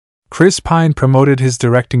Chris Pine promoted his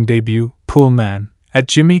directing debut, Poolman, at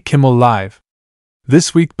Jimmy Kimmel Live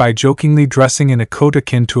this week by jokingly dressing in a coat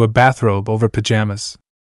akin to a bathrobe over pajamas.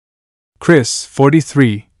 Chris,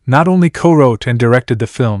 43, not only co-wrote and directed the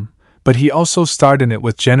film, but he also starred in it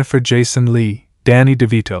with Jennifer Jason Leigh, Danny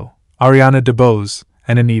DeVito, Ariana DeBose,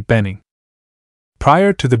 and Annette Bening.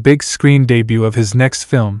 Prior to the big screen debut of his next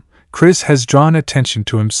film, Chris has drawn attention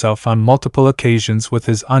to himself on multiple occasions with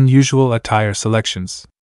his unusual attire selections.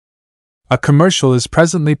 A commercial is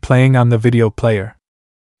presently playing on the video player.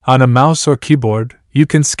 On a mouse or keyboard, you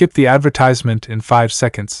can skip the advertisement in 5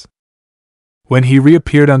 seconds. When he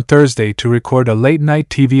reappeared on Thursday to record a late-night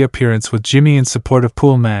TV appearance with Jimmy in support of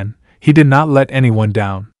Poolman, he did not let anyone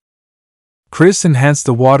down. Chris enhanced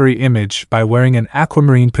the watery image by wearing an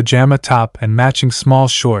aquamarine pajama top and matching small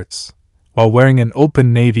shorts, while wearing an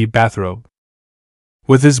open navy bathrobe.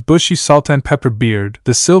 With his bushy salt and pepper beard,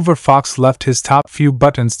 the silver fox left his top few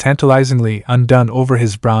buttons tantalizingly undone over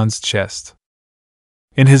his bronzed chest.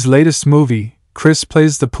 In his latest movie, Chris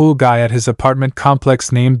plays the pool guy at his apartment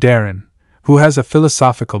complex named Darren, who has a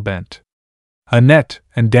philosophical bent. Annette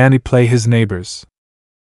and Danny play his neighbors.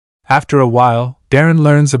 After a while, Darren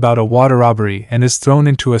learns about a water robbery and is thrown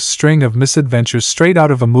into a string of misadventures straight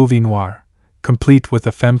out of a movie noir, complete with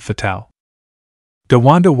a femme fatale.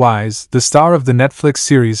 DeWanda Wise, the star of the Netflix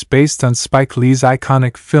series based on Spike Lee's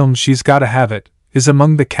iconic film She's Gotta Have It, is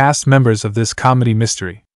among the cast members of this comedy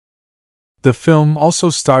mystery. The film also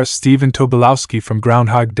stars Stephen Tobolowsky from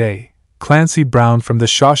Groundhog Day, Clancy Brown from The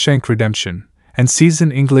Shawshank Redemption, and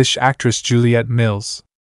seasoned English actress Juliette Mills.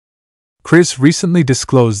 Chris recently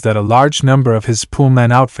disclosed that a large number of his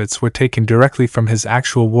Poolman outfits were taken directly from his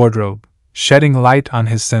actual wardrobe, shedding light on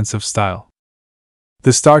his sense of style.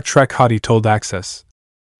 The Star Trek hottie told Access,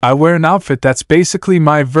 "I wear an outfit that's basically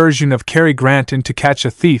my version of Cary Grant in To Catch a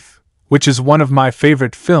Thief, which is one of my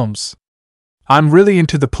favorite films. I'm really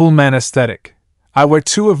into the Poolman aesthetic. I wear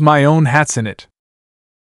 2 of my own hats in it."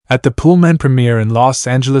 At the Poolman premiere in Los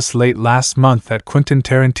Angeles late last month at Quentin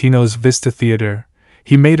Tarantino's Vista Theater,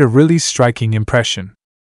 he made a really striking impression.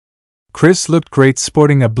 Chris looked great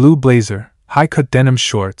sporting a blue blazer, high-cut denim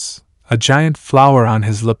shorts, a giant flower on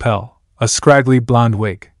his lapel, a scraggly blonde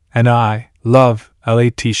wig, and a I Love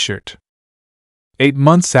LA t-shirt. 8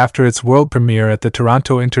 months after its world premiere at the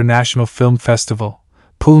Toronto International Film Festival,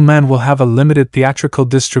 Poolman will have a limited theatrical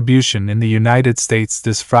distribution in the United States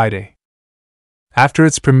this Friday. After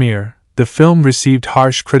its premiere, the film received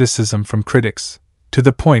harsh criticism from critics, to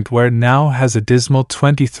the point where it now has a dismal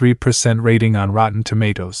 23% rating on Rotten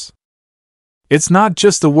Tomatoes. "It's not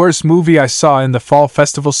just the worst movie I saw in the fall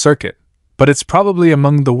festival circuit, but it's probably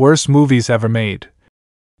among the worst movies ever made,"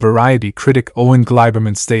 Variety critic Owen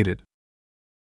Gleiberman stated.